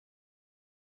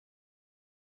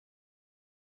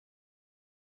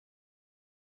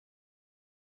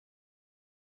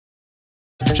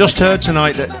Just heard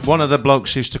tonight that one of the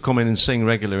blokes who used to come in and sing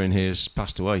regular in here has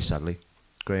passed away, sadly.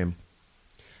 Graham.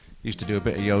 Used to do a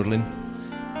bit of yodeling.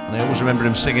 And I always remember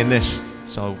him singing this.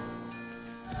 So,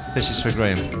 this is for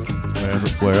Graham,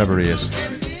 wherever he is.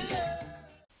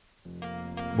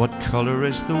 What colour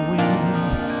is the wind,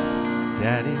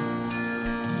 Daddy?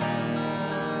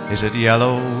 Is it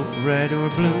yellow, red or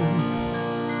blue?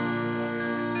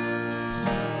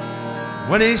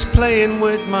 When he's playing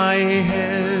with my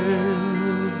hair,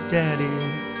 Daddy,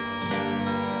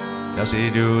 does he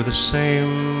do the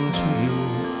same to you?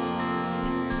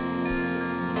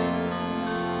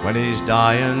 When he's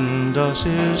dying, does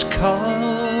his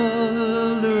color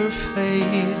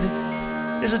fade?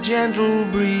 Is a gentle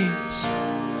breeze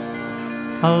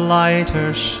a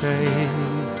lighter shade?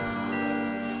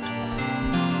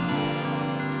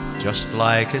 Just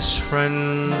like his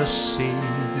friend the sea,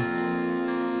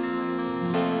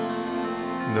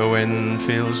 the wind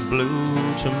feels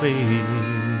blue to me.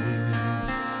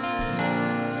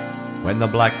 When the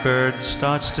blackbird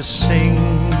starts to sing,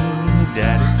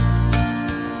 Daddy,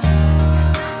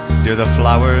 do the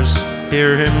flowers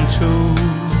hear him too?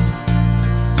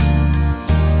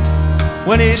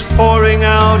 When he's pouring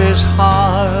out his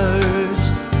heart,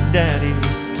 Daddy,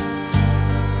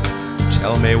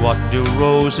 tell me, what do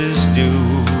roses do?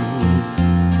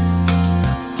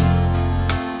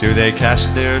 Do they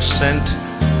cast their scent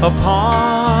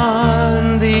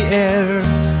upon the air,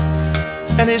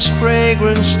 and is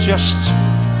fragrance just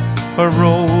a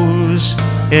rose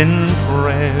in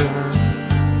prayer,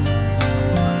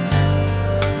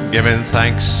 giving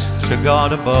thanks to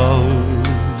God above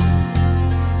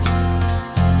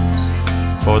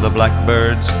for the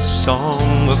blackbird's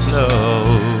song of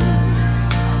love?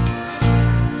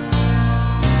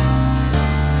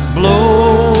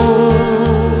 Blow,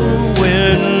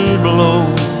 wind, blow,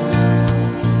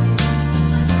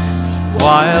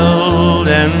 wild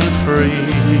and free.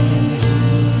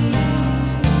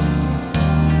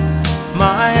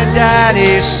 My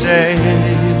daddy says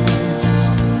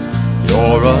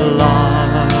you're a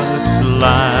lot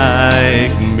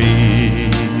like me.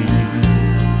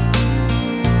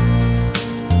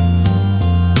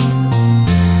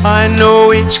 I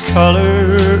know each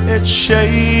color, its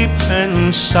shape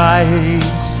and size.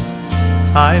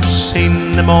 I've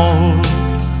seen them all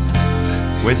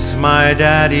with my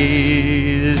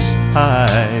daddy's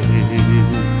eyes.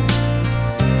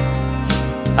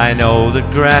 I know the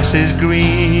grass is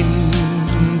green,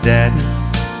 Daddy.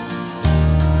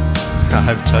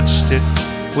 I've touched it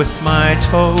with my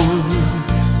toes.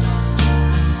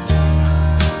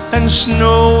 And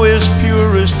snow is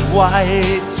purest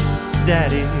white,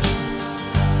 Daddy.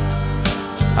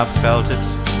 I felt it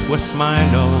with my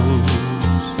nose.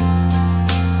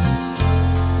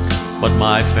 But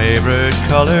my favorite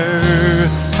color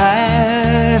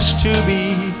has to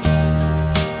be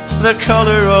the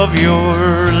color of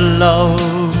your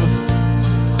love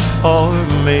for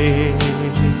me.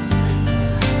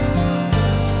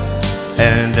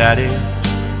 And Daddy,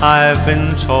 I've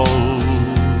been told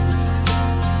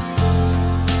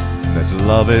that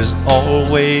love is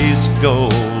always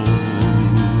gold.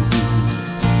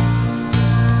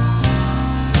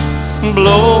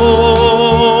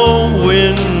 Blow,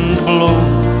 wind, blow,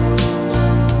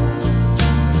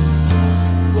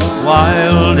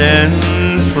 wild and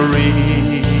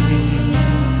free.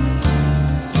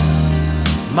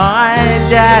 My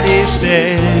daddy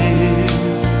says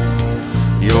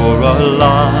you're a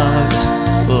lot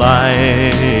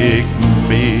like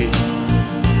me.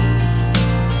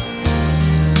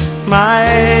 My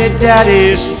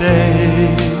daddy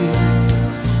says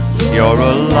you're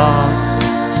a lot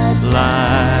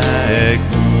like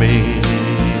me.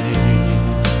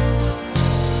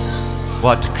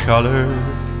 What color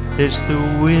is the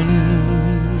wind?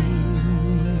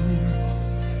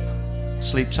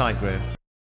 Sleep tight, Graham.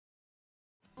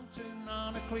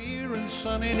 On a clear and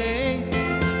sunny day,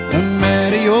 I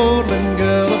met a yodeling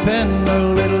girl up in a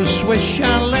little Swiss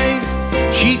chalet.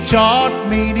 She taught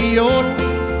me to yodel,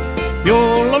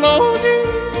 yodel-a-lody,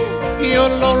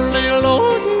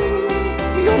 yodel-a-lody,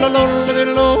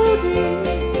 yodel-a-lody.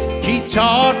 She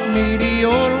taught me to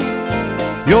yodel,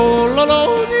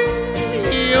 yodel-a-lody,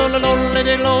 yodel-a-lody,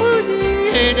 yodel-a-lody,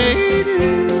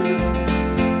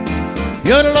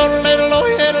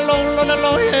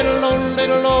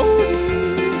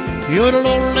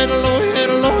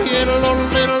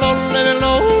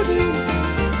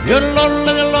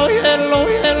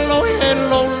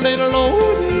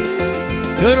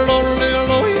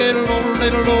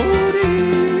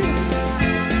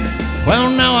 well,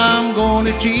 now I'm going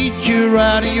to teach you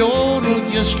how to yodel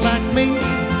just like me.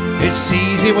 It's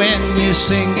easy when you're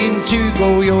singing to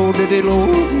go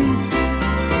yodeller.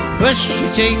 First you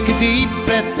take a deep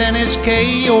breath, then it's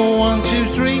K-O, 1, 2,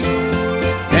 3.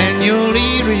 Then you'll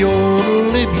hear a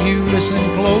yodel if you listen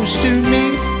close to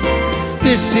me.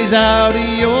 This is how to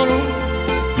yodel.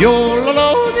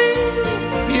 Yodelody,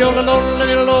 yodelody,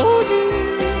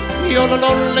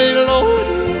 yodelody.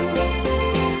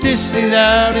 This is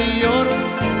how to yodel.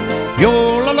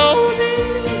 Yodelody,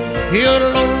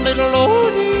 yodelody,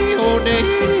 yodelody.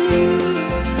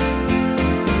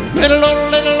 Hello,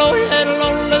 little Lord, hello,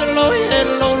 little Lord,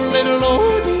 hello, little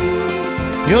Lord.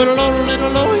 You're a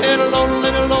little Lord, hello,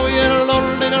 little Lord, hello,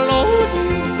 little Lord.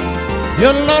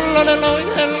 You're a little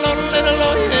Lord.